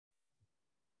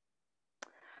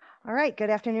All right, good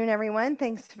afternoon, everyone.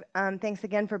 Thanks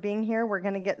again for being here. We're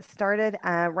going to get started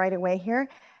right away here.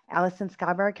 Allison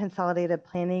Scarborough, Consolidated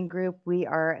Planning Group. We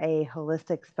are a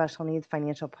holistic special needs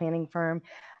financial planning firm.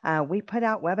 We put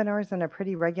out webinars on a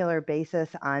pretty regular basis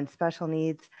on special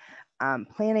needs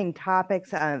planning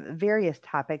topics, various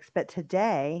topics, but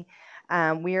today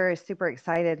we are super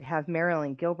excited to have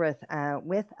Marilyn Gilbreath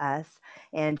with us,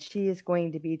 and she is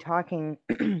going to be talking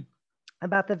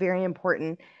about the very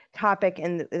important topic,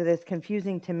 and it is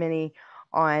confusing to many,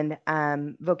 on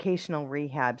vocational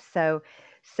rehab. So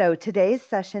today's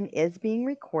session is being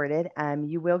recorded.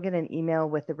 You will get an email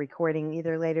with the recording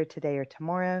either later today or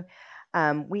tomorrow.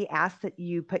 We ask that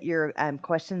you put your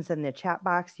questions in the chat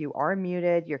box. You are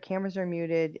muted, your cameras are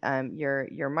muted,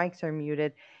 your mics are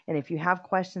muted. And if you have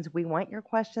questions, we want your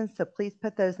questions. So please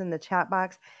put those in the chat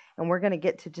box. And we're going to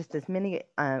get to just as many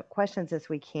questions as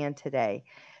we can today.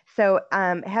 So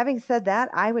having said that,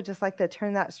 I would just like to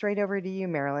turn that straight over to you,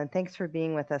 Marilyn. Thanks for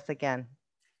being with us again.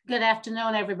 Good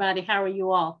afternoon, everybody. How are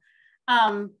you all?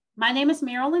 My name is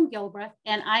Marilyn Gilbreath,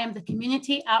 and I am the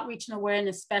Community Outreach and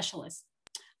Awareness Specialist.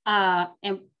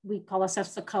 And we call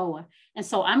ourselves SACOA. And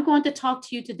so I'm going to talk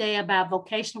to you today about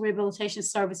vocational rehabilitation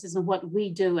services and what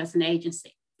we do as an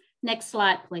agency. Next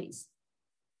slide, please.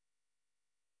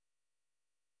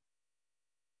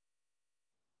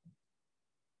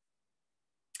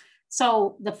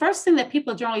 So the first thing that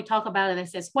people generally talk about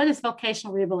is what is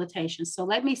vocational rehabilitation? So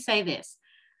let me say this.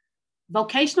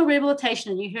 Vocational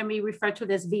rehabilitation, and you hear me refer to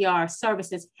it as VR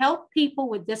services, help people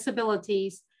with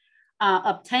disabilities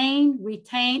obtain,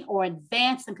 retain, or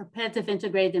advance in competitive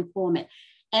integrated employment.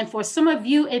 And for some of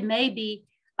you, it may be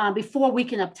before we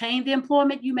can obtain the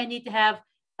employment, you may need to have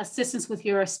assistance with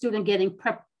your student getting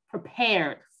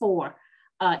prepared for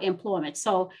employment.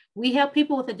 So we help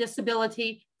people with a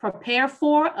disability prepare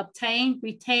for, obtain,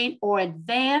 retain, or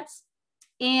advance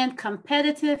in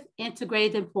competitive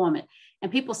integrated employment.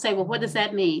 And people say, well, what does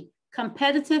that mean?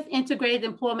 Competitive integrated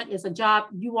employment is a job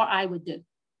you or I would do.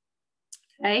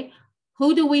 Okay.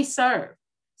 Who do we serve?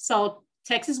 So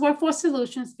Texas Workforce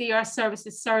Solutions, VR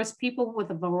Services, serves people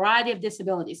with a variety of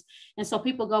disabilities. And so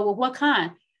people go, well, what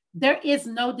kind? There is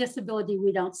no disability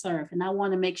we don't serve. And I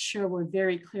want to make sure we're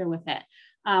very clear with that.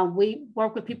 We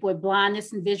work with people with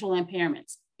blindness and visual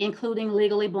impairments, including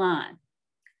legally blind,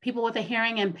 people with a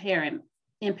hearing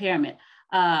impairment,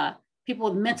 people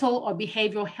with mental or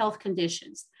behavioral health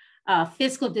conditions,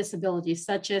 physical disabilities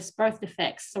such as birth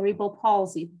defects, cerebral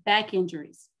palsy, back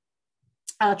injuries,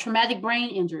 traumatic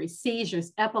brain injuries,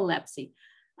 seizures, epilepsy,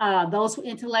 those with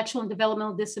intellectual and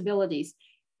developmental disabilities,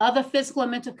 other physical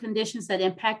and mental conditions that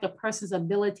impact a person's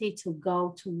ability to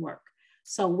go to work.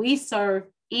 So we serve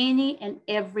any and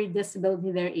every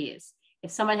disability there is.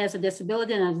 If somebody has a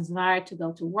disability and a desire to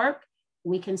go to work,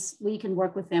 we can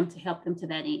work with them to help them to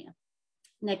that end.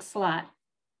 Next slide.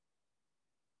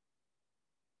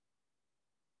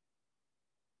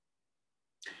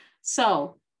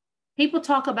 So people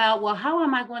talk about, well, how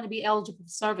am I going to be eligible for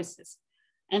services?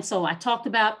 And so I talked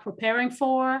about preparing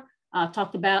for,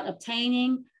 talked about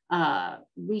obtaining,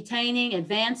 retaining,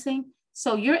 advancing.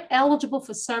 So you're eligible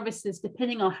for services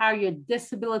depending on how your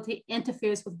disability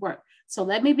interferes with work. So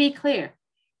let me be clear.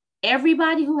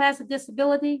 Everybody who has a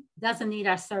disability doesn't need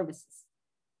our services.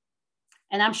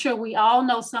 And I'm sure we all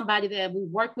know somebody that we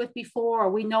worked with before, or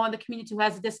we know in the community who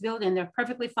has a disability and they're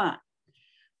perfectly fine.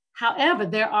 However,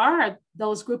 there are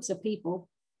those groups of people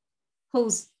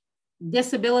whose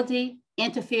disability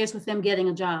interferes with them getting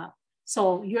a job.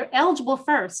 So you're eligible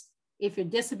first if your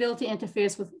disability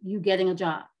interferes with you getting a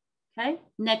job. Okay,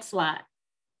 next slide.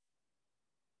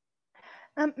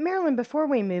 Marilyn, before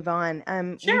we move on,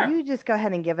 Sure. will you just go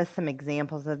ahead and give us some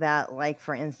examples of that? Like,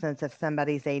 for instance, if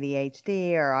somebody's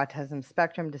ADHD or autism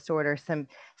spectrum disorder, some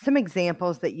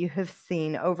examples that you have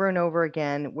seen over and over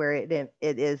again where it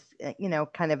is, you know,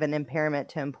 kind of an impairment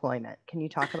to employment. Can you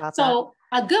talk about that? So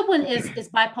a good one is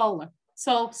bipolar.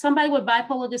 So somebody with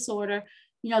bipolar disorder,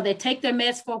 you know, they take their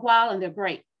meds for a while and they're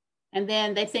great. And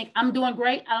then they think, I'm doing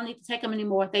great, I don't need to take them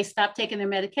anymore. They stop taking their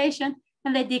medication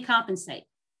and they decompensate.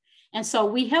 And so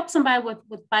we help somebody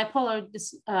with bipolar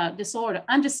disorder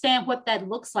understand what that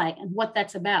looks like and what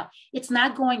that's about. It's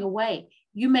not going away.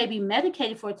 You may be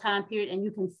medicated for a time period and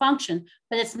you can function,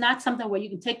 but it's not something where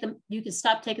you can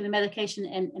stop taking the medication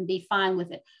and be fine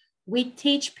with it. We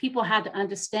teach people how to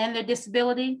understand their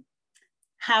disability,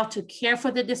 how to care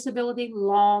for the disability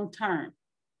long term.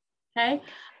 Okay.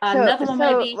 Another one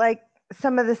may be like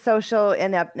some of the social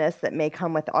ineptness that may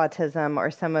come with autism,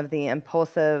 or some of the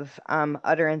impulsive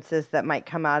utterances that might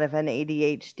come out of an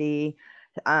ADHD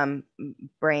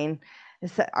brain.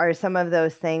 are some of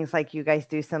those things like you guys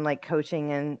do some like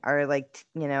coaching and are like,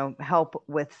 help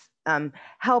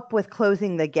with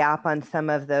closing the gap on some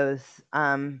of those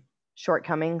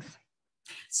shortcomings?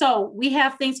 So we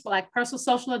have things like personal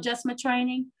social adjustment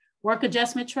training, work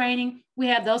adjustment training. We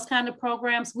have those kind of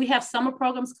programs. We have summer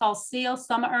programs called SEAL,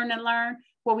 Summer Earn and Learn,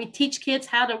 where we teach kids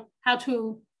how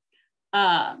to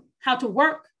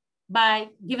work by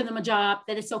giving them a job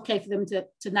that it's okay for them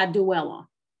to not do well on.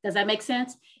 Does that make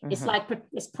sense? Mm-hmm. It's like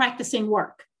it's practicing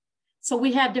work. So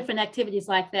we have different activities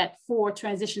like that for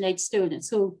transition age students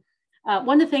who,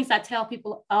 one of the things I tell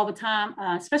people all the time,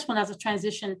 especially when I was a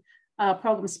transition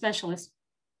program specialist,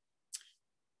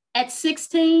 at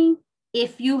 16,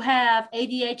 if you have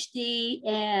ADHD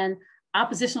and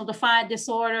oppositional defiant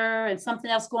disorder and something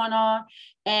else going on,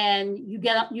 and you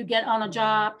get on a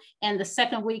job, and the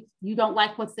second week you don't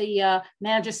like what the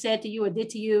manager said to you or did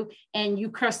to you, and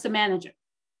you curse the manager.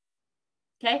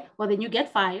 Okay, well then you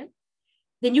get fired.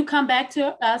 Then you come back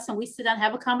to us and we sit down and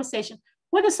have a conversation.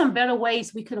 What are some better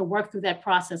ways we could have worked through that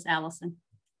process, Allison?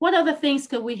 What other things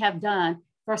could we have done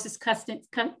versus cussing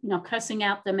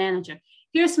out the manager?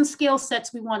 Here's some skill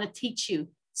sets we want to teach you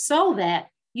so that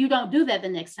you don't do that the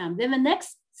next time. Then the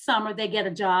next summer they get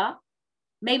a job.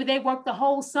 Maybe they work the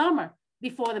whole summer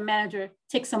before the manager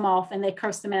ticks them off and they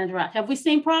curse the manager out. Have we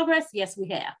seen progress? Yes, we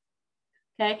have.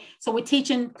 Okay, so we're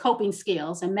teaching coping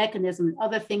skills and mechanisms and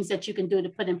other things that you can do to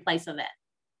put in place of that.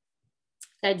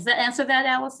 Okay, does that answer that,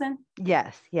 Allison?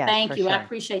 Yes, yes. Thank you, sure. I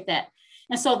appreciate that.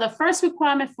 And so the first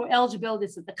requirement for eligibility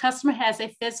is that the customer has a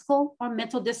physical or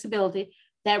mental disability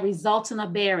that results in a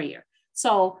barrier.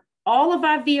 So all of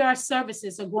our VR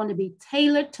services are going to be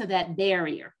tailored to that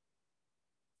barrier.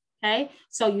 Okay,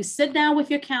 so you sit down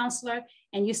with your counselor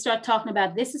and you start talking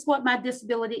about, this is what my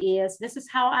disability is. This is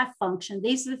how I function.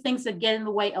 These are the things that get in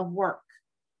the way of work.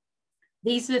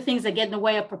 These are the things that get in the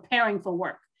way of preparing for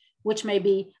work, which may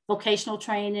be vocational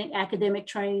training, academic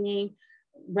training,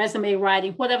 resume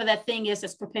writing, whatever that thing is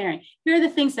that's preparing. Here are the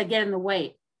things that get in the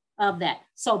way of that.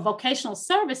 So vocational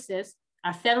services,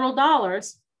 our federal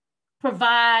dollars,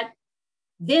 provide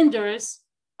vendors,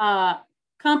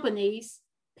 companies,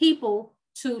 people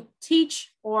to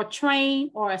teach or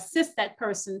train or assist that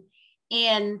person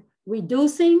in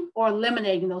reducing or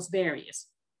eliminating those barriers.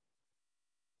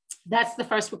 That's the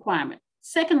first requirement.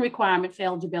 Second requirement for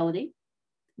eligibility.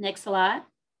 Next slide.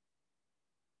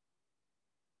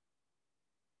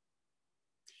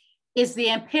 Is the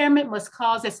impairment must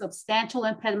cause a substantial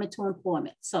impediment to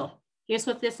employment. So here's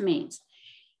what this means.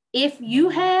 If you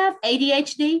have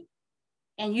ADHD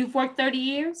and you've worked 30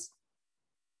 years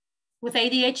with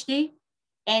ADHD,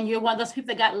 and you're one of those people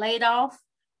that got laid off,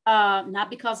 not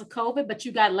because of COVID, but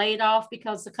you got laid off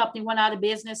because the company went out of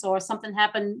business or something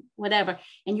happened, whatever,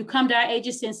 and you come to our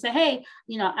agency and say, hey,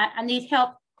 I need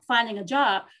help finding a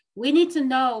job. We need to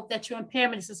know that your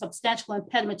impairment is a substantial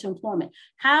impediment to employment.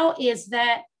 How is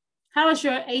your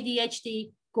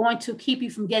ADHD going to keep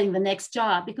you from getting the next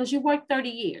job? Because you worked 30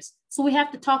 years. So we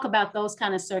have to talk about those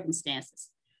kind of circumstances.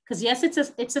 Because yes,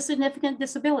 it's a significant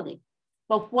disability,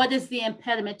 but what is the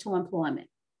impediment to employment?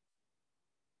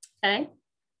 Okay.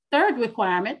 Third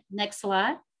requirement, next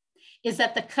slide, is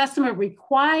that the customer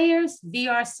requires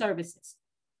VR services.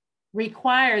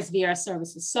 Requires VR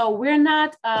services. So we're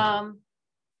not I'll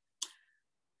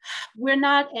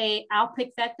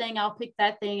pick that thing,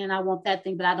 and I want that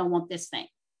thing, but I don't want this thing.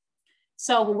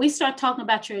 So when we start talking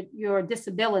about your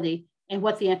disability and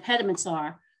what the impediments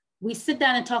are, we sit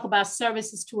down and talk about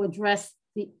services to address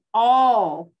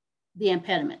all the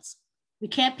impediments. We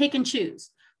can't pick and choose.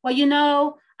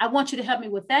 Well, I want you to help me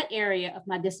with that area of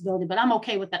my disability, but I'm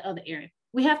okay with that other area.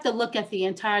 We have to look at the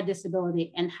entire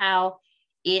disability and how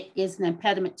it is an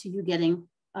impediment to you getting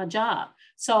a job.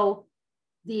 So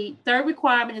the third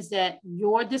requirement is that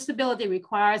your disability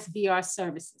requires VR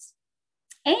services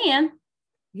and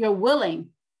you're willing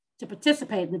to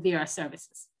participate in the VR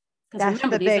services. That's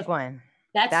the big one.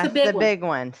 That's the big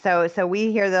one. So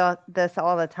we hear this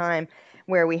all the time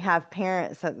where we have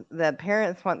parents, the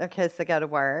parents want their kids to go to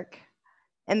work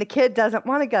and the kid doesn't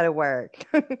want to go to work.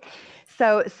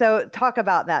 So talk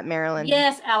about that, Marilyn.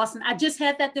 Yes, Allison, I just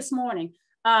had that this morning.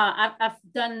 I've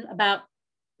done about,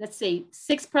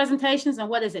 6 presentations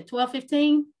and 12,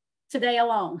 15 today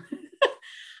alone.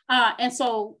 And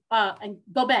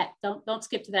go back, don't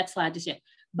skip to that slide just yet.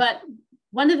 But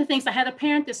one of the things, I had a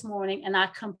parent this morning and I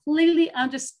completely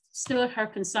understood her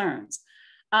concerns.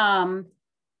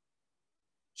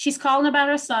 She's calling about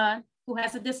her son who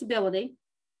has a disability.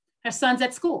 Her son's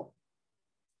at school.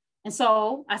 And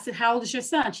so I said, how old is your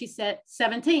son? She said,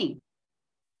 17.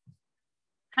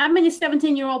 How many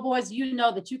 17-year-old boys do you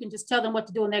know that you can just tell them what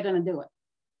to do and they're going to do it?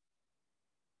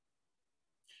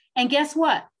 And guess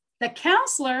what? The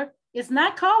counselor is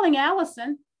not calling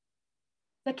Allison.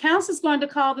 The counselor is going to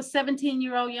call the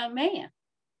 17-year-old young man.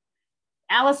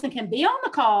 Allison can be on the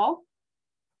call,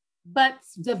 but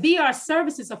the VR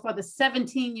services are for the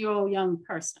 17-year-old young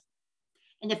person.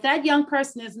 And if that young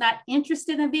person is not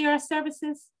interested in VR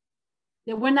services,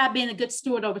 then we're not being a good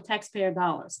steward over taxpayer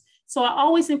dollars. So I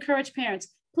always encourage parents,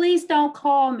 please don't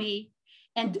call me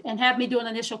and have me do an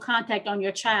initial contact on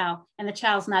your child and the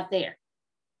child's not there.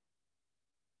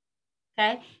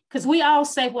 Okay? Because we all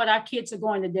say what our kids are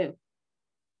going to do.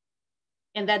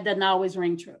 And that doesn't always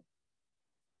ring true.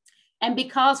 And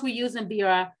because we're using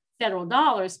VR federal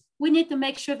dollars, we need to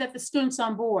make sure that the student's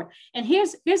on board. And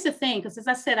here's the thing, because as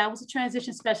I said, I was a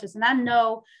transition specialist, and I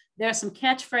know there are some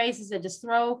catchphrases that just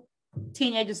throw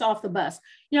teenagers off the bus.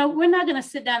 You know, we're not going to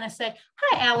sit down and say,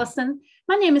 "Hi, Allison,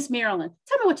 my name is Marilyn.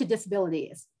 Tell me what your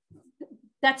disability is."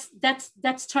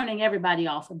 That's turning everybody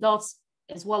off, adults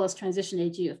as well as transition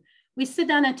age youth. We sit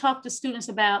down and talk to students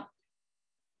about,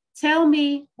 tell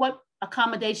me what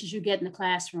accommodations you get in the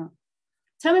classroom.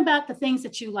 Tell me about the things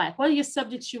that you like. What are your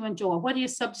subjects you enjoy? What are your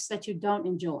subjects that you don't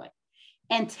enjoy?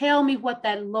 And tell me what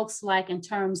that looks like in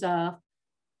terms of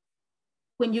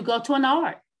when you go to an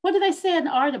art. What do they say in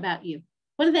art about you?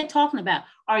 What are they talking about?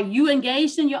 Are you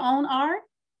engaged in your own art?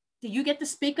 Do you get to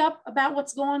speak up about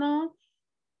what's going on?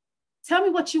 Tell me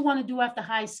what you want to do after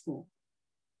high school.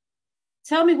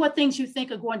 Tell me what things you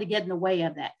think are going to get in the way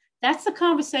of that. That's the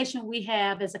conversation we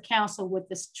have as a counsel with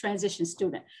this transition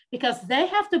student, because they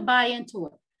have to buy into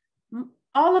it.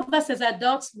 All of us as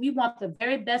adults, we want the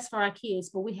very best for our kids,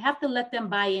 but we have to let them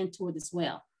buy into it as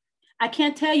well. I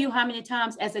can't tell you how many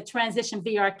times as a transition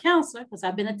VR counselor, because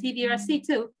I've been a TVRC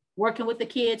too, working with the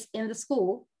kids in the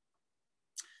school,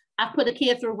 I put a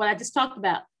kid through what I just talked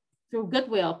about, through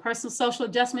Goodwill, personal social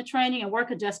adjustment training and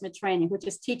work adjustment training, which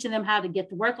is teaching them how to get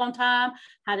to work on time,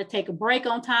 how to take a break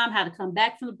on time, how to come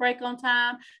back from the break on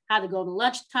time, how to go to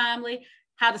lunch timely,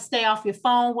 how to stay off your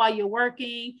phone while you're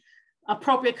working,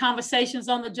 appropriate conversations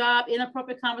on the job,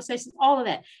 inappropriate conversations, all of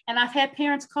that. And I've had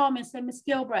parents call me and say, "Ms.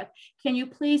 Gilbreath, can you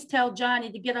please tell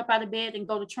Johnny to get up out of bed and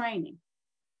go to training?"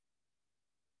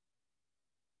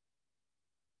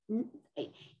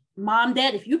 Mom,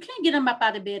 Dad, if you can't get him up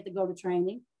out of bed to go to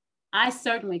training, I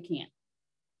certainly can.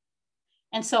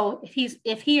 And so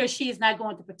if he or she is not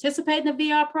going to participate in the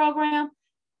VR program,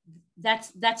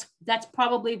 that's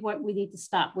probably what we need to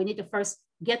stop. We need to first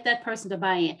get that person to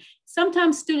buy in.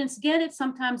 Sometimes students get it,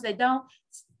 sometimes they don't.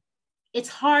 It's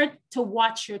hard to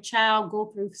watch your child go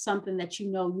through something that you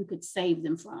know you could save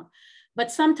them from.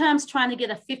 But sometimes trying to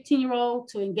get a 15-year-old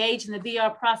to engage in the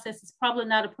VR process is probably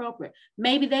not appropriate.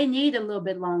 Maybe they need a little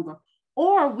bit longer.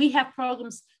 Or we have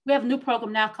programs, we have a new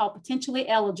program now called Potentially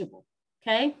Eligible,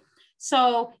 okay?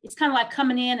 So it's kind of like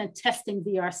coming in and testing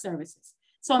VR services.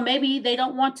 So maybe they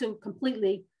don't want to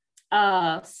completely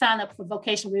sign up for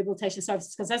vocational rehabilitation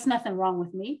services, because there's nothing wrong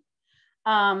with me.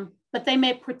 But they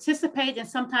may participate in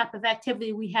some type of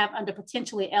activity we have under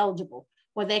Potentially Eligible,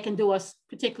 where they can do a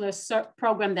particular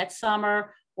program that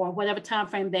summer or whatever time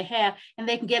frame they have, and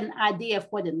they can get an idea of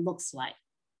what it looks like.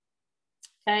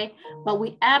 Okay, but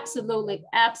we absolutely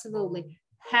have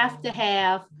to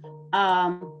have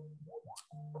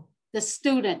the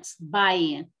students buy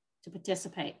in to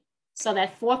participate. So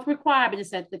that fourth requirement is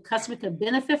that the customer can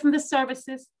benefit from the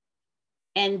services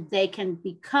and they can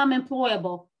become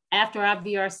employable after our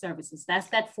VR services. That's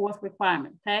that fourth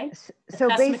requirement, okay? So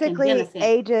basically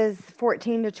ages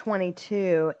 14 to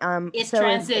 22. It's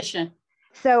transition.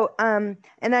 So, and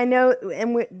I know,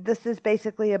 and this is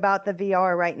basically about the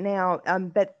VR right now,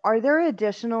 but are there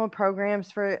additional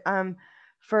programs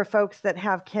for folks that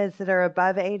have kids that are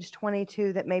above age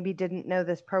 22 that maybe didn't know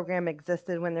this program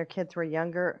existed when their kids were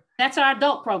younger? That's our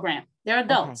adult program. They're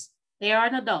adults. Okay. They are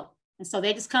an adult. And so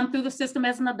they just come through the system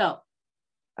as an adult.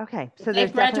 Okay. So if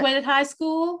they've graduated high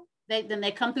school, then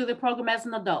they come through the program as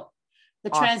an adult. The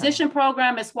transition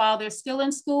program is while they're still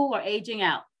in school or aging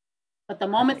out. But the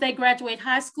moment they graduate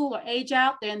high school or age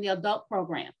out, they're in the adult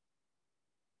program.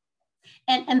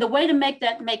 And the way to make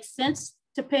that make sense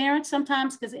to parents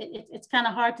sometimes, because it's kind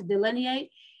of hard to delineate,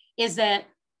 is that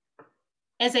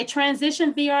as a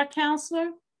transition VR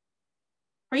counselor,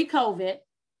 pre-COVID,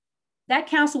 that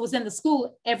counselor was in the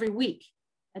school every week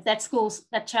at that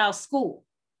child's school,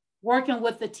 working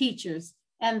with the teachers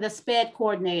and the SPED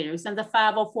coordinators and the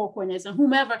 504 coordinators and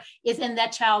whomever is in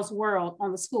that child's world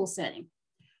on the school setting.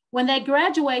 When they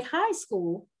graduate high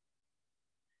school,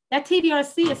 that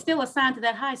TVRC is still assigned to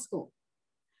that high school.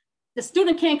 The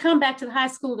student can't come back to the high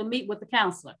school to meet with the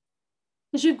counselor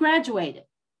because you've graduated,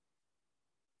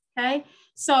 okay?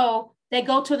 So they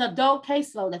go to an adult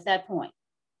caseload at that point.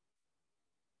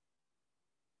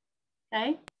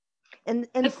 Okay. And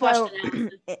Good so question,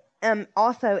 Allison.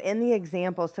 also in the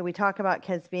example, so we talk about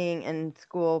kids being in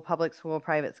school, public school,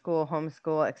 private school,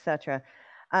 homeschool, etc.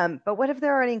 But what if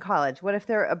they're already in college? What if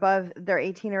they're above, they're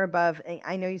 18 or above?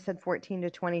 I know you said 14 to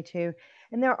 22,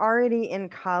 and they're already in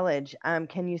college.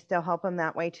 Can you still help them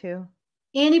that way too?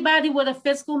 Anybody with a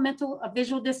physical, mental, or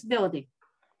visual disability.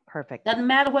 Perfect. Doesn't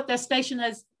matter what their station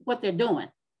is, what they're doing.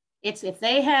 It's if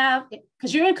they have,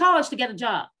 because you're in college to get a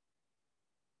job.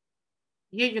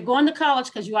 You're going to college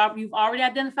because you've already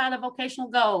identified a vocational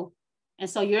goal. And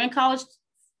so you're in college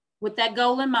with that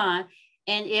goal in mind.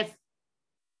 And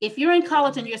if you're in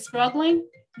college and you're struggling,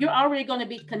 you're already going to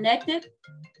be connected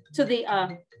to the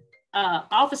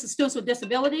Office of Students with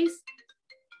Disabilities.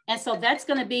 And so that's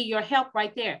going to be your help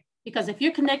right there. Because if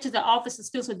you're connected to the Office of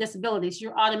Students with Disabilities,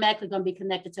 you're automatically going to be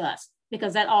connected to us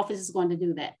because that office is going to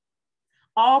do that.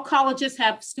 All colleges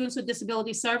have students with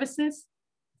disability services.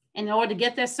 And in order to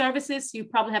get their services, you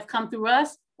probably have come through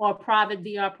us or a private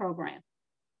VR program.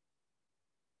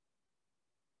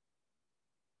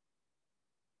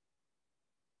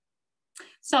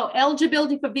 So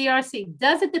eligibility for VRC,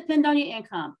 does it depend on your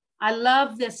income? I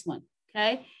love this one,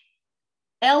 okay?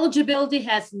 Eligibility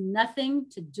has nothing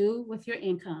to do with your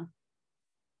income,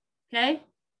 okay?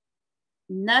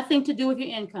 Nothing to do with your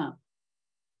income,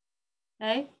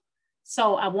 okay?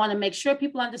 So I wanna make sure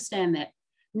people understand that.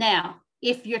 Now,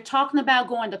 if you're talking about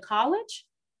going to college,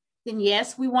 then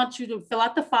yes, we want you to fill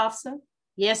out the FAFSA.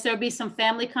 Yes, there'll be some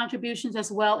family contributions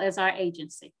as well as our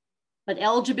agency. But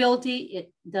eligibility,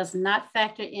 it does not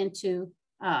factor into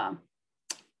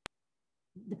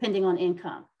depending on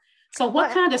income. So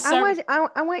what kind of service?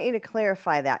 I want you to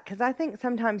clarify that because I think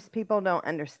sometimes people don't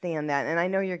understand that. And I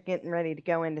know you're getting ready to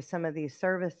go into some of these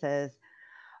services,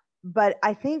 but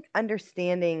I think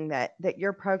understanding that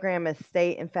your program is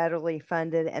state and federally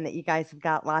funded and that you guys have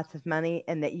got lots of money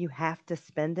and that you have to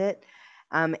spend it,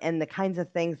 and the kinds of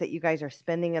things that you guys are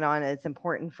spending it on, it's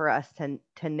important for us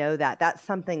to know that. That's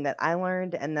something that I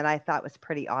learned and that I thought was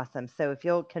pretty awesome. So if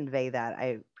you'll convey that,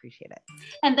 I appreciate it.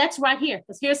 And that's right here,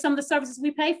 because here's some of the services we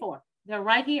pay for. They're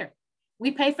right here. We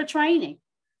pay for training.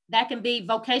 That can be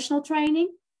vocational training.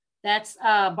 That's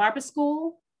barber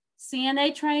school,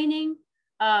 CNA training,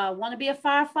 want to be a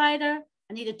firefighter.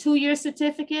 I need a 2-year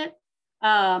certificate.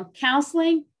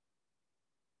 Counseling,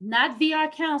 not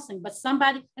VR counseling, but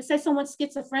somebody, let's say someone's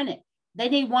schizophrenic, they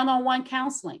need one-on-one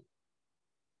counseling.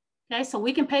 Okay, so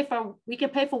we can pay for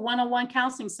one-on-one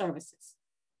counseling services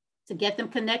to get them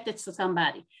connected to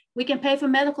somebody. We can pay for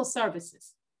medical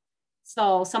services.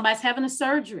 So somebody's having a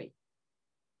surgery.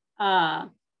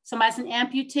 Somebody's an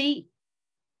amputee.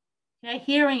 Okay,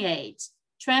 hearing aids,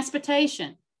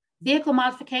 transportation, vehicle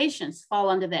modifications fall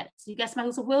under that. So you got somebody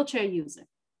who's a wheelchair user.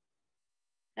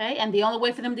 Okay, and the only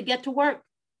way for them to get to work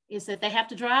is that they have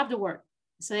to drive to work.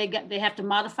 So they have to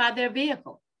modify their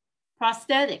vehicle.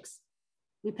 Prosthetics.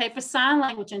 We pay for sign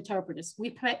language interpreters. We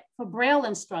pay for Braille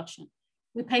instruction.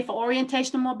 We pay for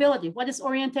orientation and mobility. What is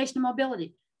orientation and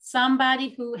mobility? Somebody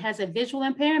who has a visual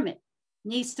impairment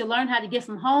needs to learn how to get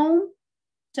from home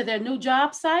to their new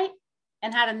job site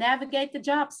and how to navigate the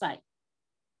job site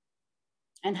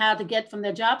and how to get from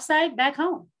their job site back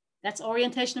home. That's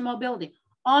orientation and mobility.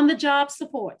 On the job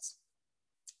supports.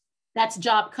 That's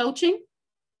job coaching.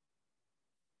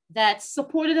 That's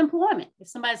supported employment. If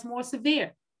somebody's more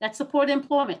severe, that's supported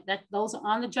employment. Those are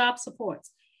on the job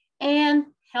supports. And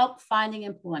help finding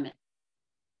employment.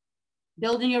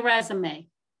 Building your resume.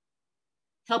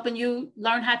 Helping you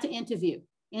learn how to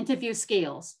interview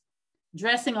skills,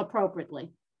 dressing appropriately.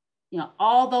 You know,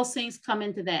 all those things come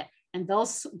into that. And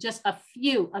those just a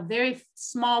very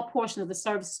small portion of the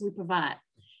services we provide.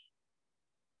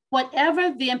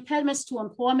 Whatever the impediments to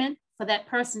employment for that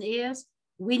person is,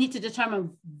 we need to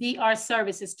determine VR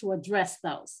services to address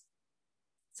those.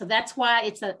 So that's why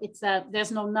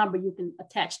there's no number you can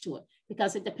attach to it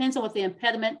because it depends on what the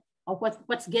impediment or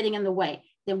what's getting in the way.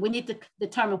 Then we need to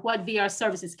determine what VR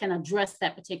services can address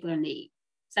that particular need.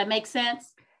 Does that make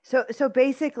sense? So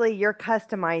basically you're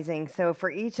customizing. So for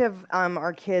each of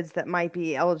our kids that might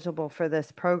be eligible for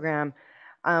this program,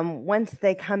 once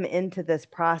they come into this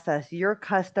process, you're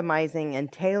customizing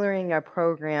and tailoring a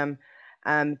program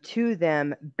to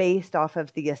them based off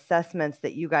of the assessments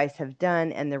that you guys have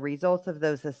done and the results of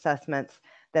those assessments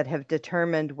that have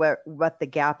determined what the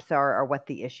gaps are or what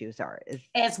the issues are.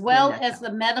 As well as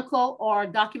the medical or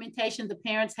documentation the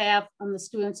parents have on the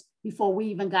students before we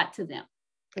even got to them.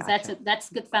 Because gotcha. That's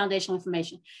good foundational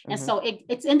information. And so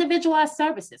it's individualized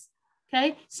services,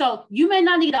 okay? So you may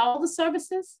not need all the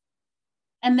services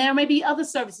and there may be other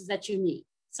services that you need.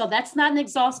 So that's not an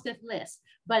exhaustive list,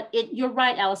 but you're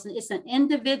right, Allison, it's an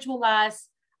individualized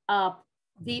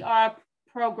VR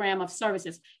program of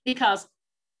services, because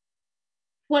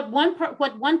what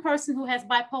one person who has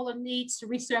bipolar needs to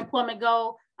reach their employment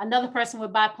goal, another person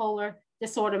with bipolar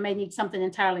disorder may need something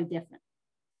entirely different.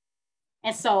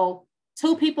 And so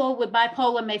two people with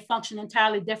bipolar may function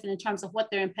entirely different in terms of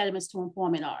what their impediments to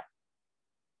employment are.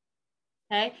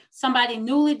 Okay, somebody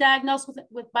newly diagnosed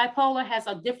with bipolar has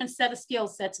a different set of skill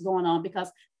sets going on because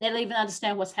they don't even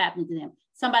understand what's happening to them.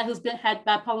 Somebody who's had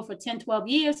bipolar for 10, 12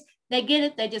 years, they get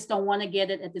it, they just don't want to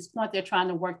get it. At this point, they're trying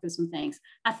to work through some things.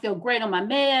 I feel great on my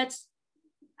meds.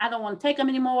 I don't want to take them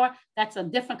anymore. That's a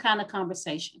different kind of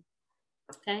conversation.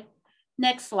 Okay,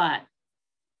 next slide.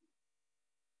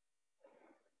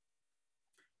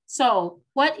 So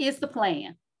what is the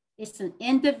plan? It's an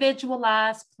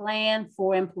individualized plan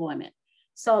for employment.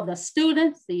 So the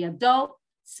student, the adult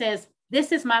says,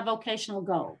 this is my vocational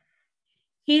goal.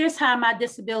 Here's how my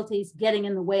disability is getting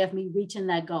in the way of me reaching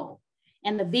that goal.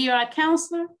 And the VR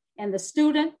counselor and the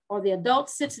student or the adult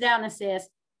sits down and says,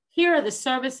 here are the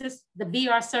services, the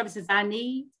VR services I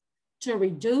need to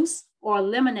reduce or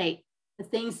eliminate the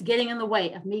things getting in the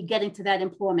way of me getting to that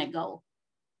employment goal.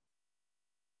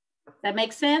 That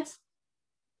makes sense?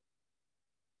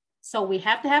 So we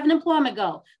have to have an employment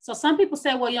goal. So some people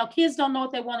say, well, you know, kids don't know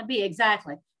what they want to be.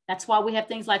 Exactly. That's why we have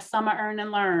things like summer earn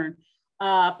and learn,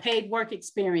 paid work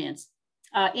experience,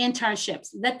 internships.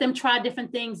 Let them try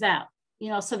different things out, you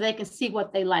know, so they can see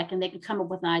what they like and they can come up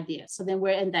with an idea. So then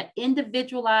we're in that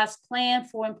individualized plan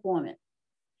for employment.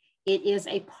 It is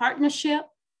a partnership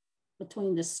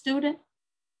between the student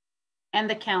and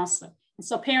the counselor. And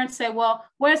so parents say, well,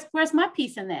 where's my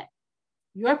piece in that?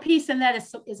 Your piece in that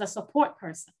is a support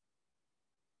person.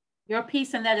 Your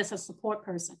piece in that is a support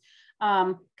person.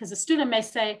 Because the student may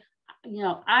say, you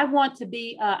know, I want to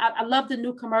be, I love the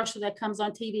new commercial that comes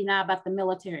on TV now about the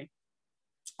military.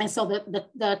 And so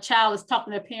the child is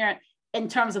talking to their parent in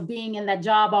terms of being in that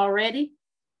job already.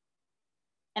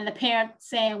 And the parent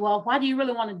saying, well, why do you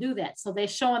really want to do that? So they're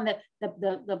showing that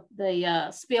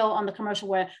the spiel on the commercial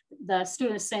where the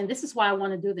student is saying, this is why I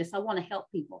want to do this. I want to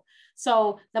help people.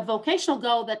 So the vocational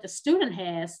goal that the student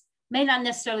has may not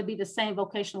necessarily be the same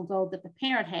vocational goal that the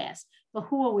parent has, but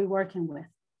who are we working with?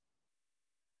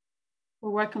 We're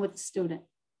working with the student,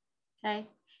 okay?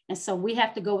 And so we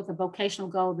have to go with the vocational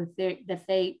goal that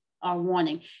they are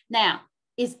wanting. Now,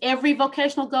 is every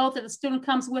vocational goal that the student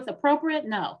comes with appropriate?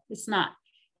 No, it's not.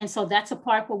 And so that's a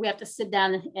part where we have to sit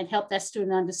down and help that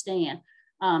student understand.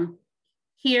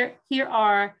 Here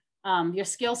are your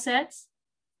skill sets.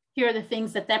 Here are the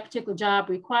things that particular job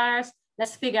requires.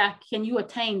 Let's figure out, can you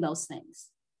attain those things?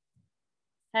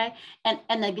 Okay, and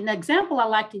an example I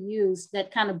like to use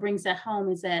that kind of brings that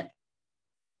home is that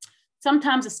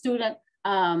sometimes a student, you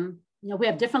know, we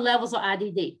have different levels of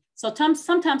IDD. So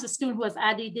sometimes a student who has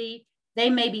IDD, they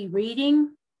may be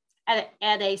reading at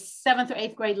a 7th or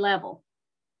 8th grade level.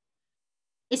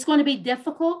 It's going to be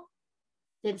difficult,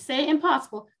 didn't say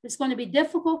impossible, it's going to be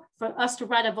difficult for us to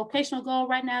write a vocational goal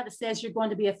right now that says you're going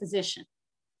to be a physician.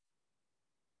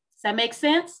 Does that make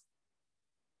sense?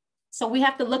 So we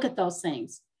have to look at those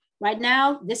things. Right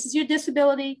now, this is your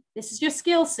disability, this is your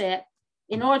skill set.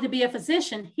 In order to be a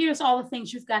physician, here's all the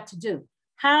things you've got to do.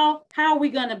 How are we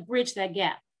going to bridge that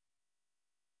gap?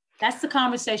 That's the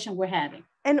conversation we're having.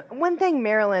 And one thing,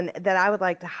 Marilyn, that I would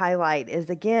like to highlight is,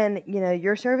 again, you know,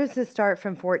 your services start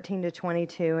from 14 to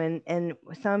 22, and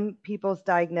some people's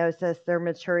diagnosis, their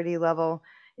maturity level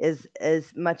is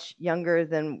much younger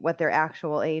than what their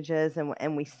actual age is,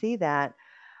 and we see that.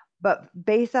 But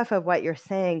based off of what you're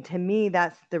saying, to me,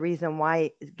 that's the reason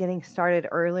why getting started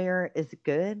earlier is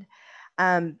good,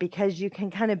 because you can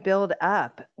kind of build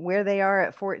up where they are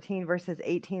at 14 versus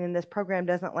 18, and this program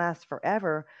doesn't last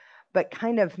forever, but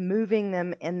kind of moving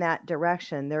them in that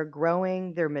direction. They're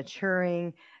growing, they're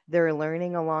maturing, they're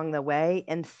learning along the way.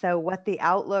 And so what the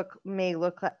outlook may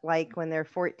look like when they're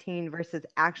 14 versus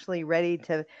actually ready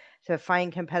to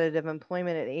find competitive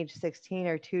employment at age 16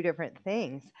 are two different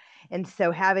things. And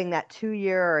so having that 2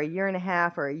 year or a year and a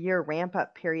half or a year ramp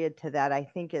up period to that, I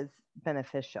think is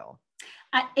beneficial.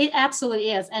 It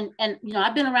absolutely is. And you know,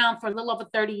 I've been around for a little over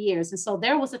 30 years. And so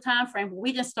there was a time frame where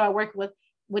we didn't start working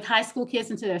with high school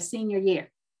kids into their senior year.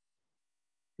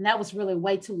 And that was really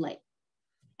way too late.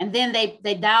 And then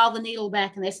they dialed the needle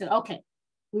back and they said, okay,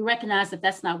 we recognize that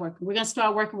that's not working. We're going to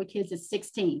start working with kids at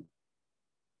 16.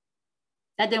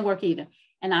 That didn't work either.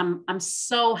 And I'm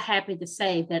so happy to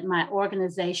say that my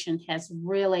organization has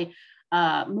really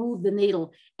moved the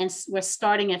needle, and we're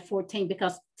starting at 14,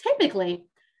 because typically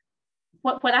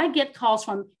what I get calls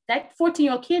from, that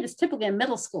 14-year-old kid is typically in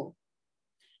middle school.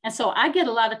 And so I get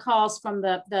a lot of calls from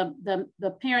the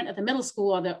parent at the middle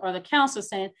school or the counselor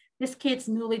saying, this kid's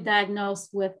newly diagnosed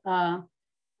with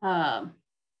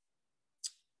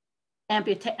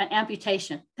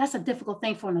amputation. That's a difficult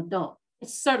thing for an adult.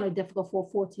 It's certainly difficult for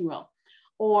a 14-year-old.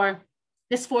 Or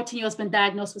this 14-year-old's been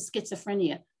diagnosed with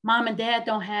schizophrenia. Mom and dad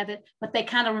don't have it, but they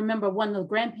kind of remember one of the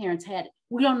grandparents had it.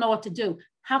 We don't know what to do.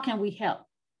 How can we help?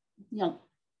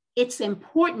 It's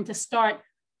important to start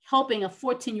helping a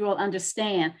 14-year-old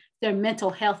understand their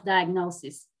mental health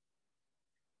diagnosis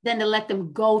than to let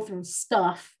them go through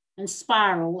stuff and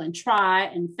spiral and try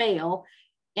and fail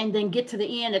and then get to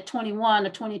the end at 21 or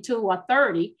 22 or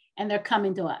 30 and they're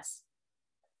coming to us.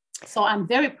 So I'm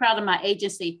very proud of my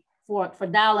agency for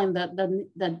dialing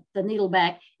the needle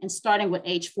back and starting with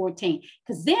age 14,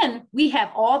 because then we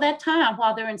have all that time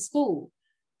while they're in school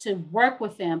to work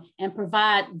with them and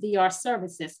provide VR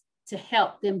services to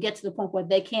help them get to the point where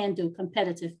they can do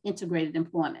competitive integrated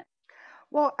employment.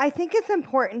 Well, I think it's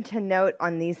important to note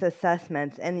on these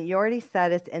assessments, and you already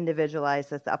said it's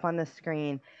individualized, it's up on the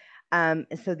screen.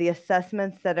 So the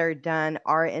assessments that are done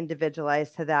are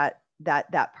individualized to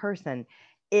that person.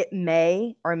 It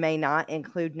may or may not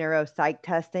include neuropsych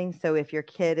testing. So if your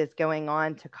kid is going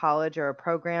on to college or a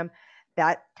program,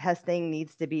 that testing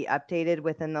needs to be updated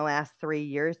within the last 3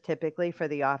 years, typically for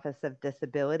the Office of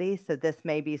Disability. So this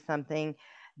may be something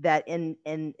that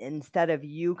instead of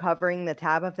you covering the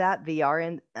tab of that,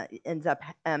 VR ends up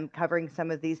covering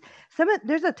some of these.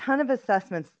 There's a ton of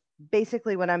assessments.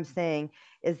 Basically what I'm saying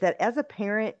is that as a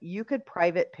parent, you could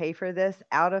private pay for this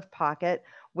out of pocket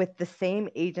with the same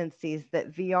agencies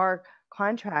that VR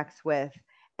contracts with,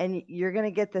 and you're going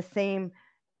to get the same,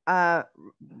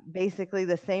 basically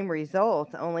the same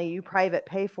results, only you private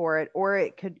pay for it, or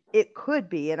it could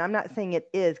be, and I'm not saying it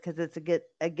is because it's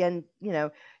again,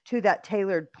 to that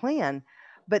tailored plan,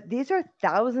 but these are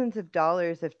thousands of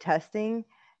dollars of testing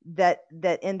that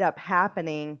end up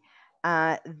happening,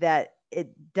 that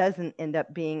it doesn't end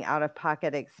up being out of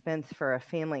pocket expense for a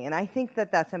family. And I think that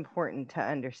that's important to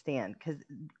understand, because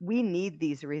we need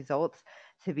these results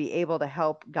to be able to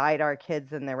help guide our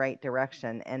kids in the right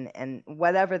direction. And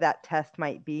whatever that test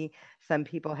might be, some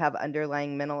people have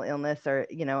underlying mental illness, or,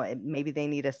 maybe they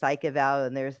need a psych eval,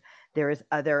 and there's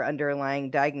other underlying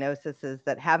diagnoses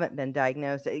that haven't been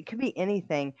diagnosed. It could be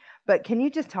anything, but can you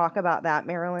just talk about that,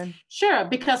 Marilyn? Sure,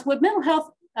 because with mental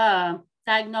health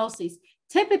diagnoses,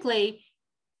 typically,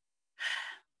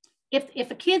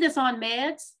 if a kid is on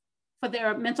meds for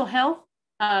their mental health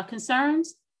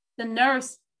concerns,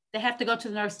 they have to go to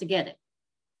the nurse to get it.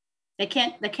 They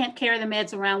can't carry the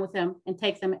meds around with them and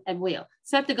take them at will.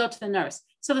 So they have to go to the nurse.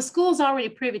 So the school's already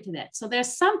privy to that. So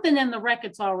there's something in the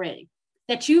records already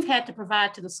that you've had to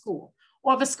provide to the school,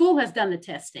 or the school has done the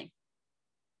testing.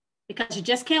 Because you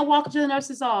just can't walk into the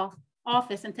nurse's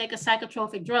office and take a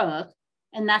psychotropic drug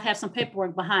and not have some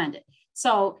paperwork behind it.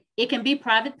 So it can be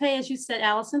private pay, as you said,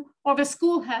 Allison, or the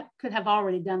school could have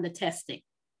already done the testing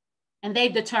and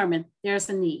they've determined there's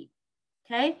a need.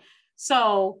 Okay,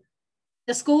 so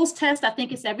the school's test, I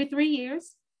think it's every 3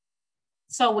 years.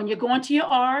 So when you're going to your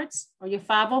ARDs or your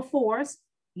 504s,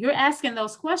 you're asking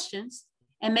those questions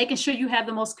and making sure you have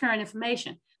the most current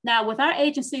information. Now, with our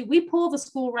agency, we pull the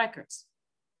school records.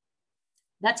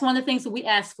 That's one of the things that we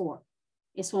ask for.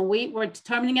 It's when we're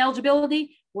determining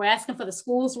eligibility, we're asking for the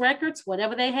school's records,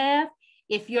 whatever they have.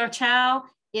 If your child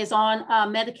is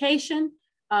on medication,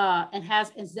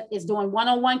 and is doing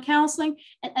one-on-one counseling.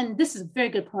 And this is a very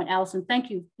good point, Allison. Thank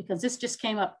you, because this just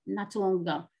came up not too long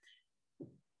ago.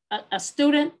 A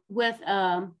student with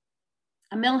a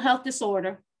mental health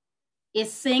disorder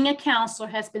is seeing a counselor,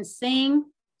 has been seeing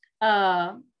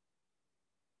a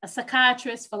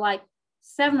psychiatrist for like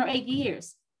 7 or 8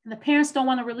 years, and the parents don't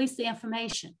want to release the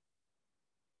information.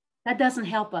 That doesn't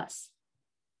help us.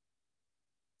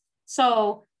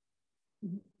 So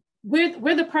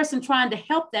we're the person trying to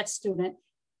help that student.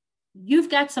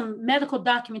 You've got some medical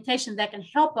documentation that can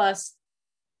help us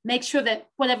make sure that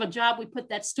whatever job we put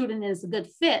that student in is a good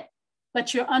fit,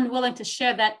 but you're unwilling to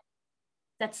share that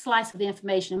slice of the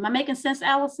information. Am I making sense,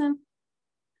 Allison?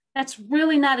 That's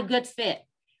really not a good fit.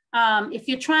 If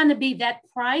you're trying to be that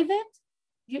private,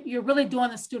 you're really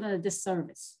doing the student a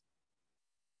disservice.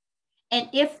 And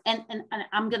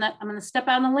I'm gonna step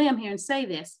out on a limb here and say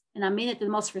this, and I mean it in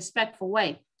the most respectful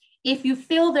way. If you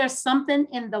feel there's something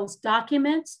in those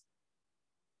documents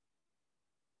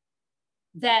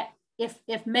that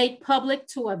if made public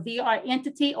to a VR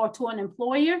entity or to an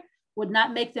employer would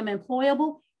not make them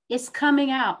employable, it's coming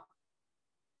out.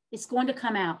 It's going to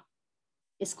come out.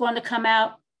 It's going to come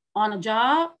out on a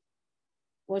job,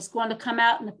 or it's going to come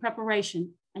out in the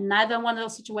preparation. And neither one of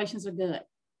those situations are good.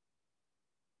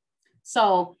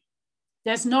 So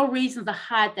there's no reason to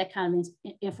hide that kind of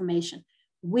information.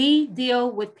 We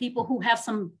deal with people who have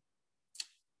some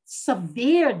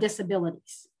severe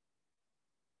disabilities.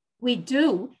 We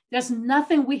do. There's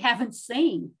nothing we haven't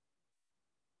seen.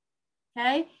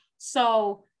 Okay,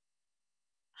 so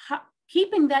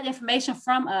keeping that information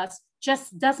from us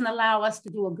just doesn't allow us to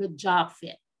do a good job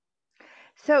fit.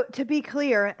 So to be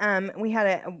clear, we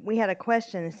had a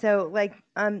question. So like,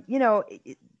 you know,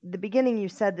 the beginning you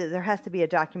said that there has to be a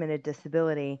documented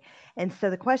disability, and so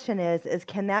the question is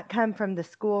can that come from the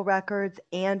school records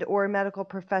and or medical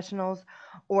professionals,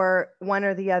 or one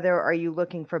or the other? Are you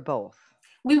looking for both?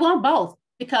 We want both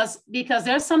because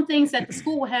there's some things that the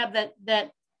school will have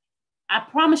that I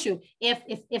promise you, if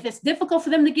it's difficult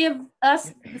for them to give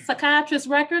us the psychiatrist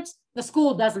records, the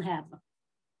school doesn't have them.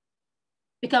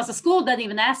 Because the school doesn't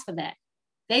even ask for that.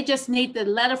 They just need the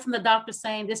letter from the doctor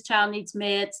saying this child needs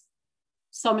meds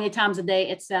so many times a day,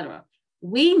 etc.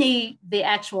 We need the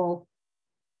actual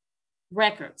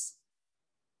records.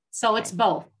 So it's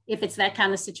both if it's that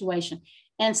kind of situation.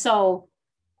 And so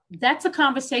that's a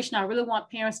conversation I really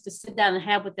want parents to sit down and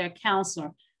have with their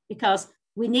counselor, because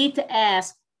we need to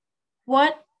ask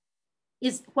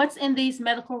what's in these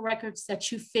medical records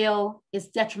that you feel is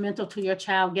detrimental to your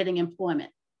child getting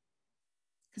employment?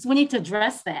 Because we need to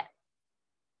address that.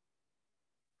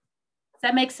 Does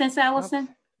that make sense, Allison?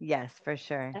 Oops. Yes, for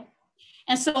sure. Okay.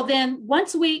 And so then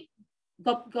once we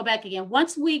go back again,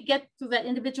 once we get through that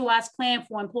individualized plan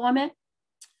for employment,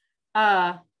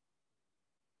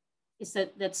 it's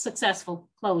that successful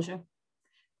closure.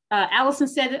 Allison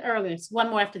said it earlier. It's one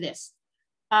more after this.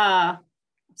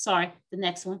 Sorry, the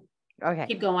next one. Okay.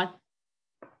 Keep going.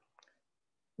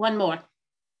 One more.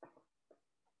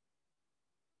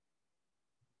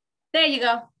 There you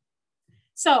go.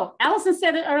 So Allison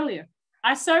said it earlier.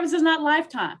 Our service is not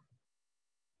lifetime.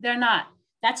 They're not.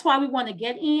 That's why we want to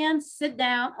get in, sit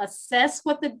down, assess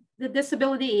what the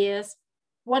disability is,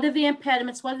 what are the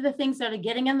impediments, what are the things that are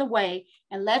getting in the way,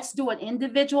 and let's do an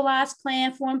individualized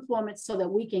plan for employment so that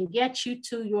we can get you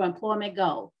to your employment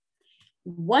goal.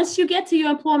 Once you get to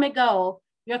your employment goal,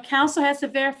 your counselor has to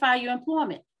verify your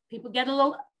employment. People get a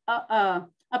little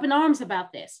up in arms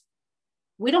about this.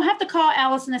 We don't have to call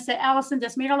Allison and say, Allison,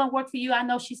 does Marilyn work for you? I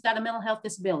know she's got a mental health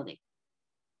disability.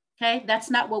 Okay, that's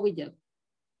not what we do.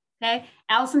 Okay,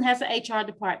 Allison has an HR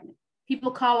department. People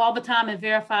call all the time and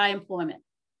verify employment.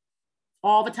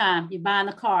 All the time. You're buying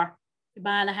a car, you're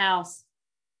buying a house,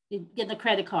 you're getting a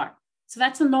credit card. So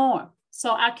that's a norm.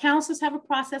 So our counselors have a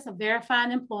process of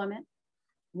verifying employment.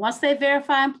 Once they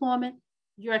verify employment,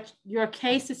 your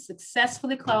case is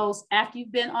successfully closed after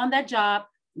you've been on that job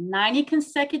 90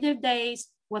 consecutive days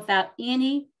without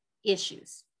any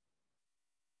issues.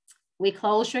 We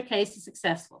close your case is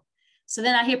successful. So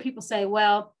then I hear people say,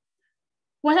 well,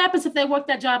 what happens if they work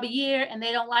that job a year and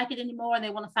they don't like it anymore and they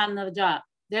want to find another job?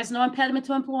 There's no impediment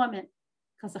to employment,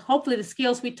 because hopefully the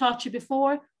skills we taught you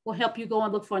before will help you go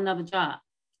and look for another job.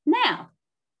 Now,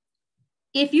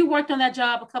 if you worked on that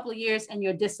job a couple of years and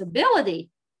your disability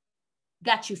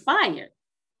got you fired,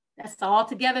 that's an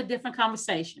altogether different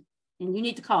conversation, and you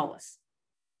need to call us.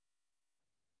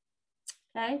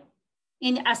 Okay,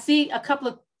 and I see a couple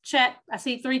of I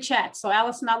see 3 chats. So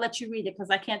Allison, I'll let you read it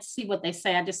because I can't see what they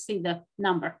say. I just see the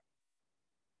number.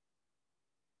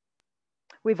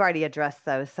 We've already addressed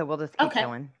those, so we'll just keep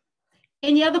going.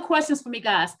 Any other questions for me,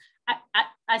 guys?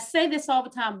 I say this all the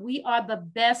time. We are the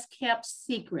best kept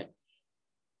secret.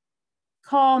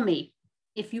 Call me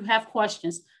if you have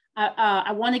questions.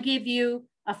 I want to give you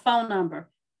a phone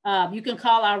number. You can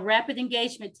call our rapid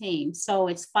engagement team. So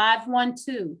it's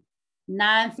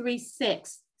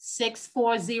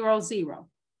 512-936-6400.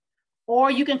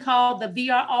 Or you can call the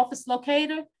VR office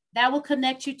locator. That will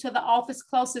connect you to the office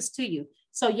closest to you.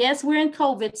 So yes, we're in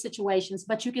COVID situations,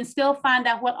 but you can still find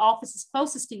out what office is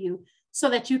closest to you so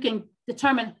that you can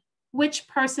determine which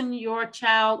person your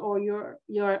child or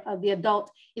the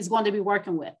adult is going to be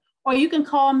working with. Or you can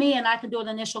call me and I can do an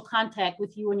initial contact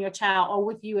with you and your child, or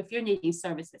with you if you're needing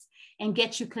services, and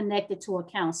get you connected to a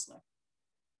counselor.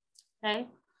 Okay.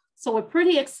 So we're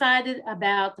pretty excited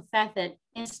about the fact that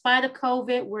in spite of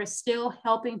COVID, we're still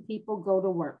helping people go to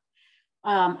work.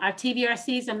 Our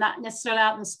TVRCs are not necessarily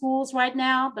out in the schools right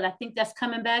now, but I think that's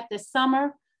coming back this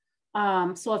summer.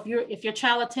 So if your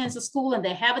child attends a school and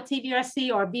they have a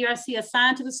TVRC or a VRC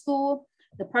assigned to the school,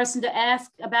 the person to ask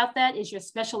about that is your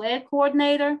special ed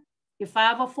coordinator, your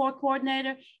 504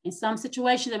 coordinator. In some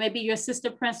situations, it may be your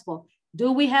assistant principal.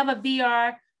 Do we have a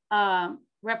VR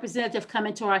representative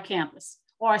coming to our campus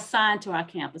or assigned to our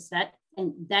campus? That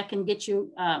can get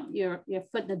you your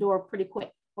foot in the door pretty quick,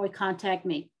 or contact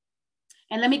me.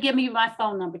 And let me give you my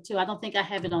phone number too. I don't think I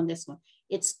have it on this one.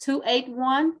 It's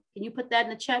 281. Can you put that in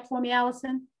the chat for me,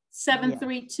 Allison?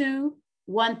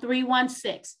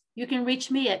 732-1316. You can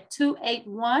reach me at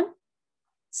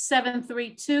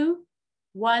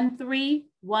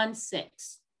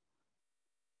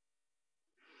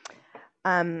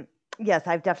 281-732-1316. Yes,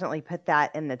 I've definitely put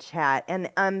that in the chat.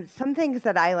 And some things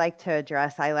that I like to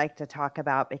address, I like to talk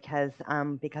about because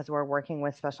we're working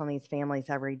with special needs families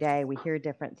every day. We hear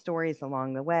different stories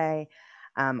along the way.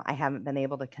 I haven't been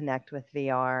able to connect with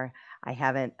VR. I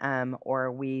haven't,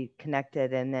 or we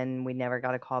connected and then we never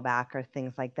got a call back or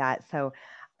things like that. So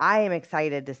I am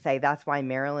excited to say that's why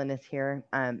Marilyn is here.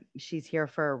 She's here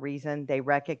for a reason. They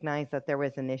recognize that there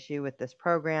was an issue with this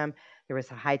program. There was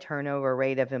a high turnover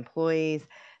rate of employees.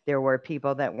 There were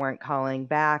people that weren't calling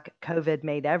back. COVID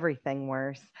made everything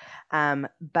worse.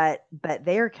 But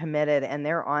they are committed and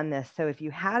they're on this. So if you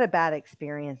had a bad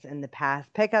experience in the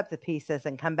past, pick up the pieces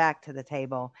and come back to the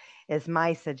table is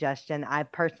my suggestion.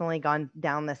 I've personally gone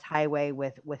down this highway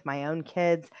with my own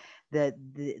kids.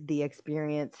 The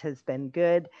experience has been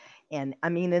good. And I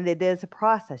mean, and it is a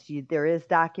process. There is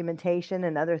documentation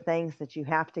and other things that you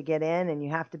have to get in and you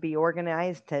have to be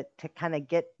organized to kind of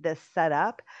get this set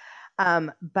up.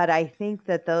 But I think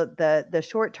that the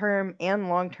short-term and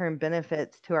long-term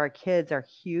benefits to our kids are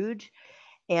huge.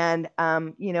 And,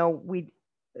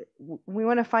 we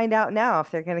want to find out now if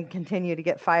they're going to continue to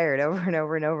get fired over and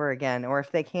over and over again, or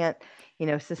if they can't,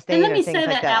 sustain or things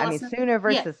like that. Allison, I mean, sooner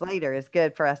versus later is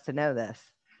good for us to know this.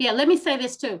 Yeah, let me say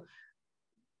this too.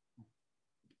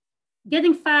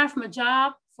 Getting fired from a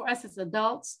job for us as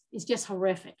adults is just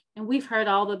horrific. And we've heard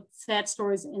all the sad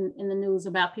stories in the news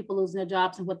about people losing their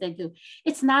jobs and what they do.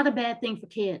 It's not a bad thing for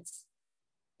kids.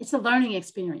 It's a learning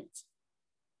experience.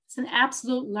 It's an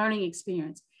absolute learning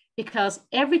experience because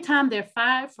every time they're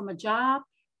fired from a job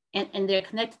and they're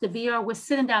connected to VR, we're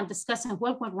sitting down discussing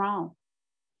what went wrong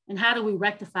and how do we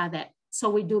rectify that so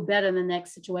we do better in the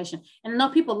next situation. And I know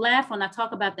people laugh when I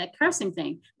talk about that cursing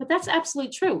thing, but that's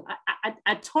absolutely true.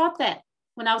 I taught that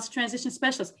when I was a transition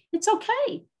specialist. It's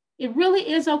okay. It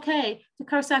really is okay to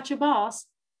curse out your boss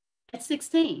at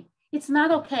 16. It's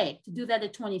not okay to do that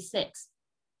at 26.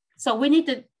 So we need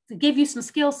to give you some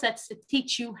skill sets to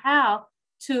teach you how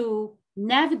to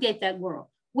navigate that world.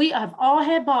 We have all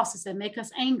had bosses that make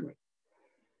us angry.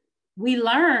 We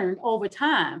learned over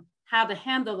time how to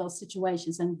handle those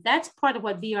situations. And that's part of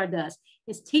what VR does,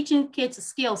 is teaching kids a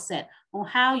skill set on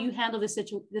how you handle this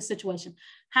situation.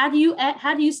 How do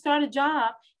you start a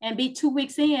job and be 2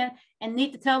 weeks in and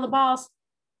need to tell the boss,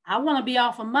 I want to be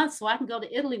off a month so I can go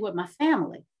to Italy with my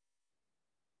family?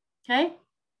 Okay,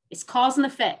 it's cause and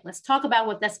effect. Let's talk about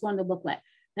what that's going to look like.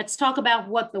 Let's talk about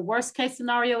what the worst case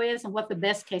scenario is and what the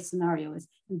best case scenario is.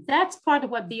 And that's part of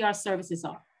what VR services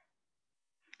are.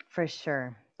 For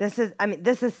sure. This is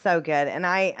so good. And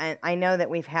I know that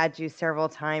we've had you several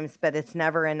times, but it's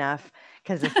never enough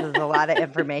because this is a lot of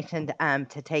information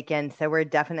to take in. So we're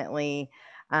definitely,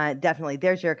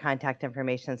 there's your contact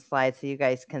information slide. So you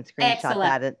guys can screenshot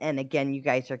that. And again, you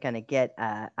guys are going to get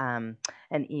an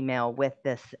email with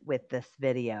this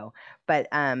video. But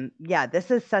yeah,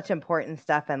 this is such important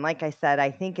stuff. And like I said,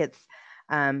 I think it's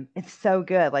so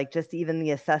good. Like just even the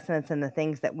assessments and the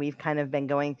things that we've kind of been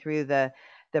going through the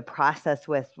process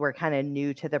with. We're kind of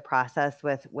new to the process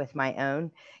with my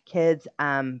own kids,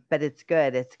 but it's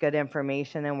good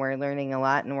information and we're learning a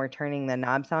lot and we're turning the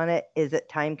knobs on it. Is it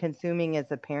time consuming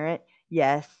as a parent?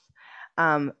 Yes.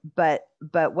 But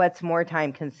what's more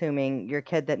time consuming? Your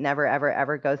kid that never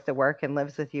ever goes to work and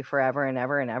lives with you forever and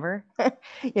ever and ever. I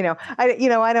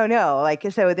don't know. Like,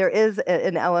 so there is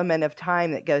an element of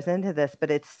time that goes into this,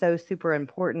 but it's so super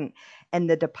important. And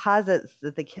the deposits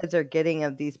that the kids are getting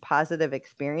of these positive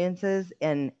experiences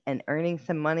and earning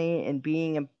some money and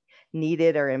being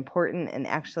needed or important and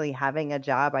actually having a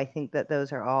job, I think that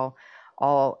those are all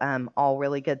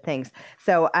really good things.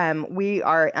 So we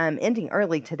are ending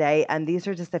early today, and these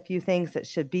are just a few things that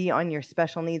should be on your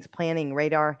special needs planning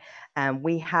radar.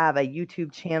 We have a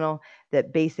YouTube channel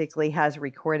that basically has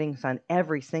recordings on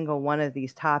every single one of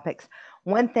these topics.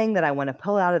 One thing that I want to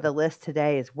pull out of the list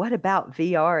today is what about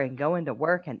VR and going to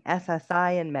work and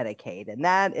SSI and Medicaid? And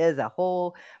that is a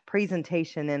whole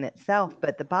presentation in itself.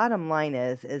 But the bottom line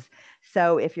is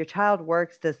so if your child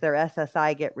works, does their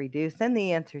SSI get reduced? And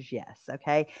the answer is yes.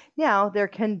 Okay. Now there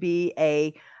can be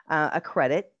a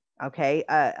credit. Okay,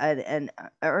 an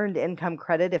earned income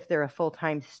credit if they're a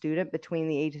full-time student between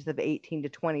the ages of 18 to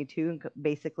 22,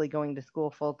 basically going to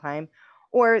school full-time,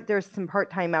 or there's some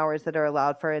part-time hours that are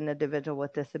allowed for an individual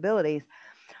with disabilities.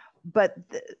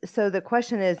 So the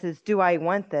question is do I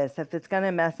want this? If it's going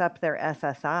to mess up their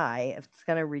SSI, if it's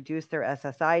going to reduce their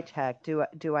SSI check,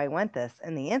 do I want this?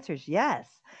 And the answer is yes,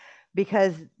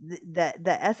 because the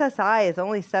SSI is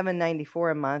only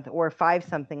 $794 a month or 5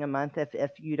 something a month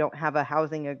if you don't have a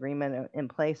housing agreement in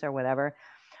place or whatever.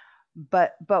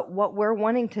 But what we're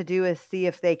wanting to do is see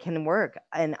if they can work,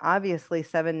 and obviously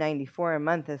 $794 a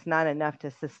month is not enough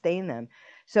to sustain them.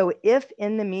 So if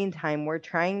in the meantime we're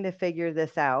trying to figure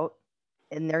this out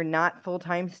and they're not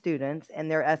full-time students and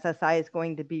their SSI is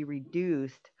going to be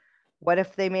reduced, what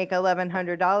if they make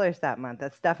 $1,100 that month?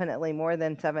 That's definitely more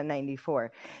than $794.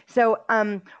 So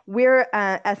we're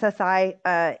SSI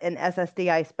and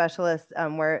SSDI specialists.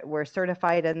 We're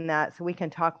certified in that, so we can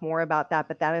talk more about that.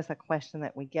 But that is a question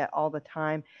that we get all the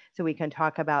time, so we can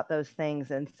talk about those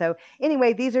things. And so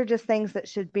anyway, these are just things that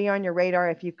should be on your radar.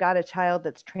 If you've got a child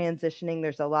that's transitioning,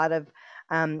 there's a lot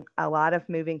of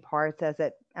moving parts as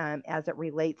it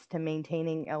relates to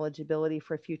maintaining eligibility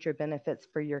for future benefits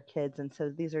for your kids. And so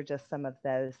these are just some of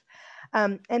those.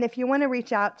 And if you want to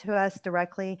reach out to us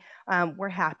directly, we're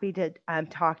happy to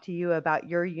talk to you about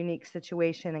your unique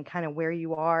situation and kind of where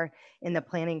you are in the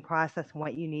planning process and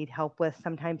what you need help with.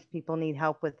 Sometimes people need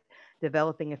help with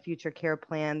developing a future care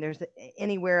plan. There's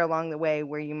anywhere along the way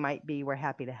where you might be, we're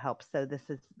happy to help. So this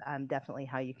is definitely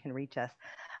how you can reach us.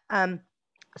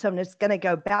 So I'm just going to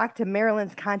go back to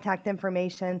Marilyn's contact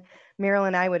information.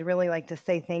 Marilyn, I would really like to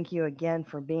say thank you again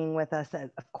for being with us.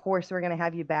 Of course, we're going to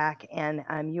have you back, and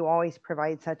you always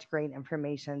provide such great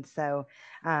information. So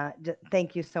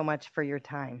thank you so much for your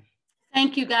time.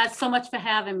 Thank you guys so much for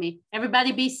having me.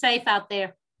 Everybody be safe out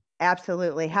there.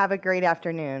 Absolutely. Have a great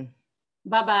afternoon.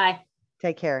 Bye-bye.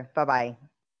 Take care. Bye-bye.